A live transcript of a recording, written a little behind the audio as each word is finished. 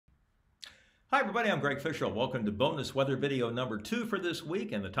Hi everybody, I'm Greg Fishel. Welcome to bonus weather video number 2 for this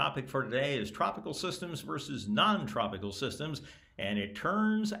week, and the topic for today is tropical systems versus non-tropical systems. And it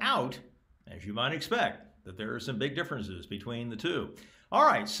turns out, as you might expect, that there are some big differences between the two. All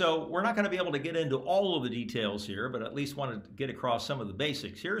right, so we're not going to be able to get into all of the details here, but at least wanted to get across some of the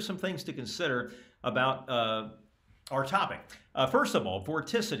basics. Here are some things to consider about our topic. First of all,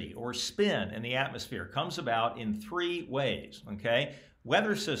 vorticity or spin in the atmosphere comes about in 3 ways, okay?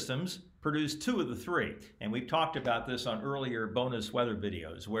 Weather systems produce 2 of the 3, and we've talked about this on earlier bonus weather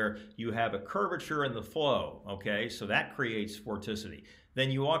videos where you have a curvature in the flow, okay? So that creates vorticity.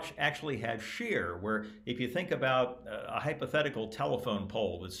 Then you actually have shear, where if you think about a hypothetical telephone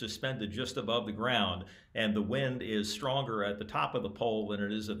pole that's suspended just above the ground and the wind is stronger at the top of the pole than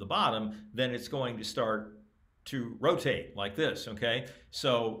it is at the bottom, then it's going to start to rotate like this, okay?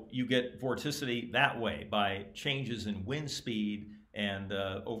 So you get vorticity that way by changes in wind speed and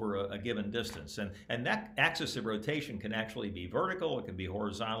over a given distance. And that axis of rotation can actually be vertical, it can be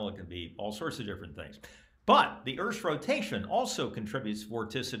horizontal, it can be all sorts of different things. But the Earth's rotation also contributes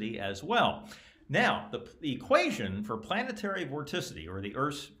vorticity as well. Now, the equation for planetary vorticity, or the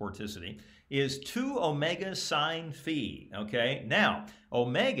Earth's vorticity, is 2 omega sine phi, okay? Now,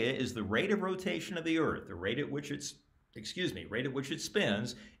 omega is the rate of rotation of the Earth, the rate at which it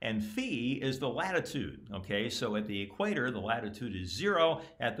spins, and phi is the latitude, okay? So at the equator, the latitude is 0.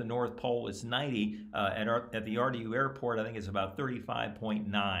 At the North Pole, it's 90. At the RDU airport, I think it's about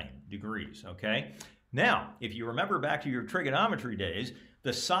 35.9 degrees, okay? Now, if you remember back to your trigonometry days,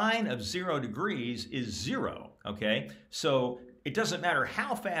 the sine of 0 degrees is 0, okay? So it doesn't matter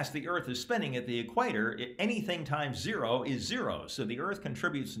how fast the Earth is spinning at the equator, anything times 0 is 0. So the Earth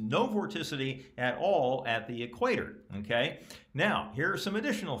contributes no vorticity at all at the equator, okay? Now, here are some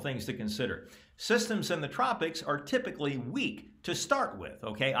additional things to consider. Systems in the tropics are typically weak to start with,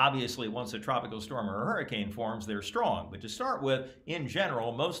 okay? Obviously, once a tropical storm or a hurricane forms, they're strong. But to start with, in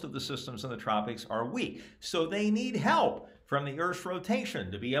general, most of the systems in the tropics are weak. So they need help from the Earth's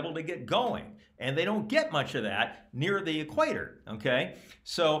rotation to be able to get going. And they don't get much of that near the equator, okay?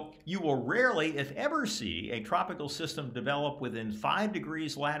 So you will rarely, if ever, see a tropical system develop within 5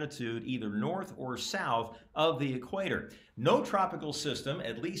 degrees latitude, either north or south of the equator. No tropical system,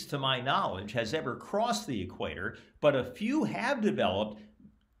 at least to my knowledge, has ever crossed the equator, but a few have developed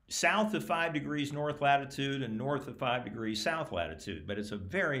south of 5 degrees north latitude and north of 5 degrees south latitude, but it's a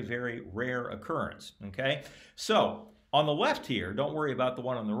very, very rare occurrence, okay? So on the left here, don't worry about the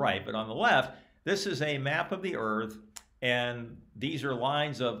one on the right, but on the left, this is a map of the Earth, and these are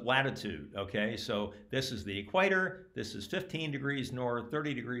lines of latitude, okay? So this is the equator, this is 15 degrees north,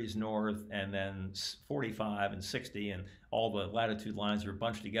 30 degrees north, and then 45 and 60, and all the latitude lines are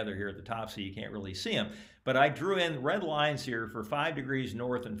bunched together here at the top, so you can't really see them. But I drew in red lines here for 5 degrees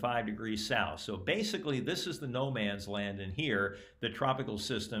north and 5 degrees south. So basically, this is the no man's land in here. The tropical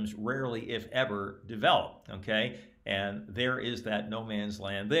systems rarely, if ever, develop, okay? And there is that no man's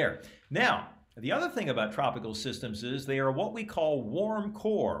land there. Now, the other thing about tropical systems is they are what we call warm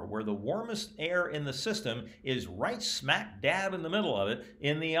core, where the warmest air in the system is right smack dab in the middle of it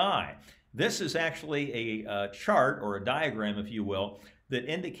in the eye. This is actually a chart, or a diagram, if you will, that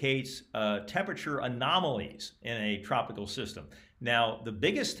indicates temperature anomalies in a tropical system. Now, the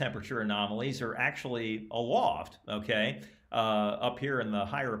biggest temperature anomalies are actually aloft, okay, up here in the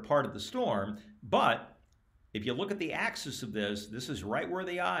higher part of the storm, but if you look at the axis of this, this is right where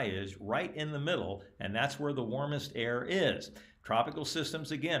the eye is, right in the middle, and that's where the warmest air is. Tropical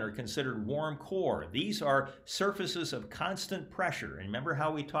systems, again, are considered warm core. These are surfaces of constant pressure. And remember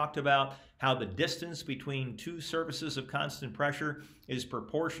how we talked about how the distance between 2 surfaces of constant pressure is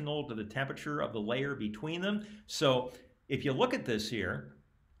proportional to the temperature of the layer between them? So if you look at this here,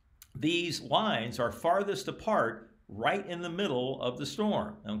 these lines are farthest apart right in the middle of the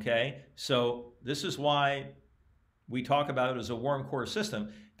storm, okay? So this is why we talk about it as a warm core system.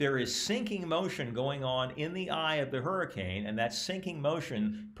 There is sinking motion going on in the eye of the hurricane, and that sinking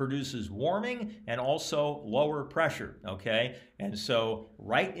motion produces warming and also lower pressure, okay? And so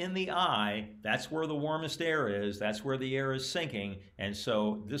right in the eye, that's where the warmest air is, that's where the air is sinking, and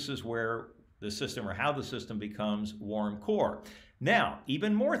so this is where the system, or how the system, becomes warm core. Now,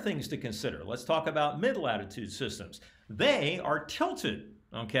 even more things to consider. Let's talk about mid-latitude systems. They are tilted,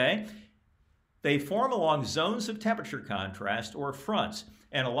 okay? They form along zones of temperature contrast, or fronts.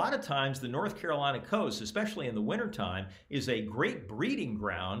 And a lot of times the North Carolina coast, especially in the wintertime, is a great breeding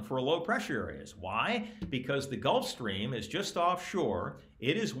ground for low pressure areas. Why? Because the Gulf Stream is just offshore.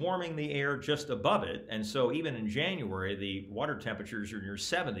 It is warming the air just above it. And so even in January, the water temperatures are near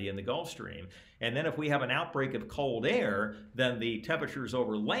 70 in the Gulf Stream. And then if we have an outbreak of cold air, then the temperatures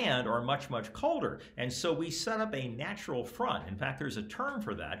over land are much, much colder. And so we set up a natural front. In fact, there's a term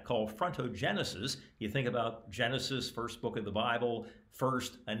for that called frontogenesis. You think about Genesis, first book of the Bible,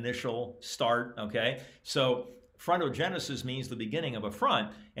 first initial start, okay? So frontogenesis means the beginning of a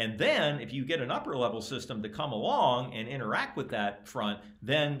front, and then if you get an upper level system to come along and interact with that front,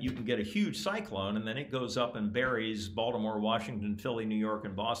 then you can get a huge cyclone, and then it goes up and buries Baltimore, Washington, Philly, New York,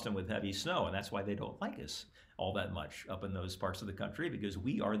 and Boston with heavy snow, and that's why they don't like us all that much up in those parts of the country, because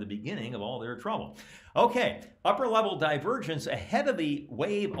we are the beginning of all their trouble. Okay, upper level divergence ahead of the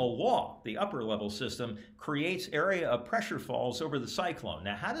wave aloft, the upper level system, creates area of pressure falls over the cyclone.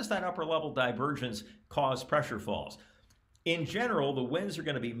 Now, how does that upper level divergence cause pressure falls? In general, the winds are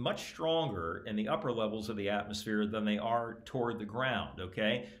going to be much stronger in the upper levels of the atmosphere than they are toward the ground,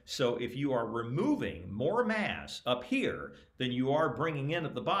 okay? So if you are removing more mass up here than you are bringing in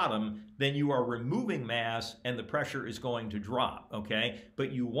at the bottom, then you are removing mass and the pressure is going to drop, okay?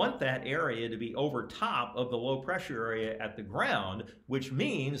 But you want that area to be over top of the low pressure area at the ground, which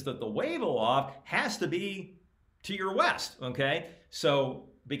means that the wave aloft has to be to your west, okay? So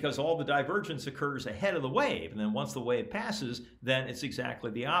because all the divergence occurs ahead of the wave, and then once the wave passes, then it's exactly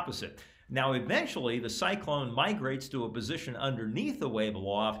the opposite. Now, eventually, the cyclone migrates to a position underneath the wave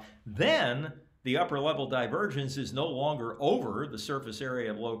aloft, then the upper level divergence is no longer over the surface area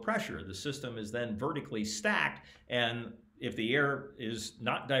of low pressure. The system is then vertically stacked, and if the air is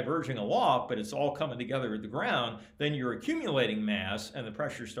not diverging aloft, but it's all coming together at the ground, then you're accumulating mass, and the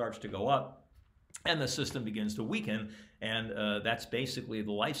pressure starts to go up, and the system begins to weaken, and that's basically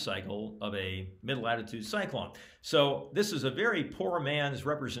the life cycle of a mid-latitude cyclone. So this is a very poor man's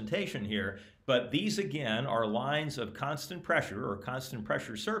representation here, but these again are lines of constant pressure or constant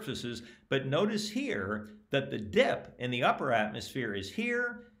pressure surfaces, but notice here that the dip in the upper atmosphere is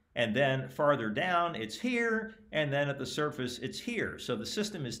here, and then farther down it's here, and then at the surface it's here. So the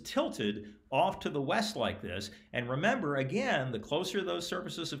system is tilted off to the west like this. And remember, again, the closer those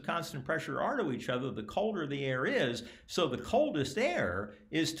surfaces of constant pressure are to each other, the colder the air is. So the coldest air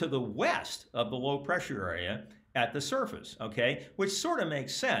is to the west of the low pressure area at the surface, okay? Which sort of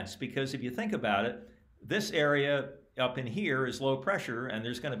makes sense, because if you think about it, this area up in here is low pressure, and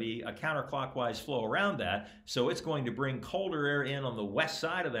there's going to be a counterclockwise flow around that. So it's going to bring colder air in on the west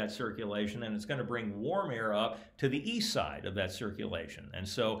side of that circulation, and it's going to bring warm air up to the east side of that circulation. And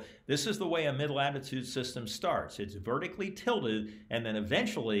so this is the way a mid-latitude system starts. It's vertically tilted, and then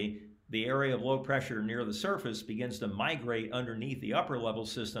eventually the area of low pressure near the surface begins to migrate underneath the upper level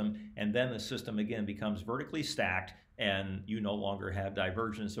system, and then the system again becomes vertically stacked, and you no longer have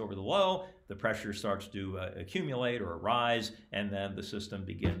divergence over the low. The pressure starts to accumulate or rise, and then the system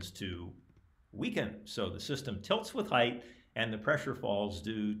begins to weaken. So the system tilts with height, and the pressure falls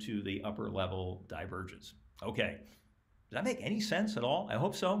due to the upper level divergence. Okay. Does that make any sense at all? I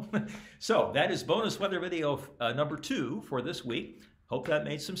hope so. So that is bonus weather video number 2 for this week. Hope that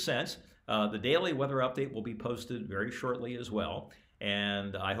made some sense. The daily weather update will be posted very shortly as well.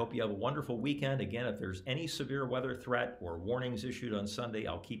 And I hope you have a wonderful weekend. Again, if there's any severe weather threat or warnings issued on Sunday,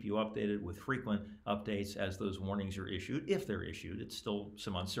 I'll keep you updated with frequent updates as those warnings are issued, if they're issued. It's still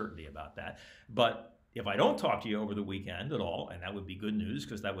some uncertainty about that. But if I don't talk to you over the weekend at all, and that would be good news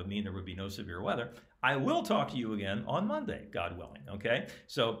because that would mean there would be no severe weather, I will talk to you again on Monday, God willing, okay?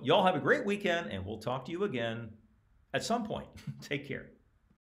 So y'all have a great weekend, and we'll talk to you again at some point. Take care.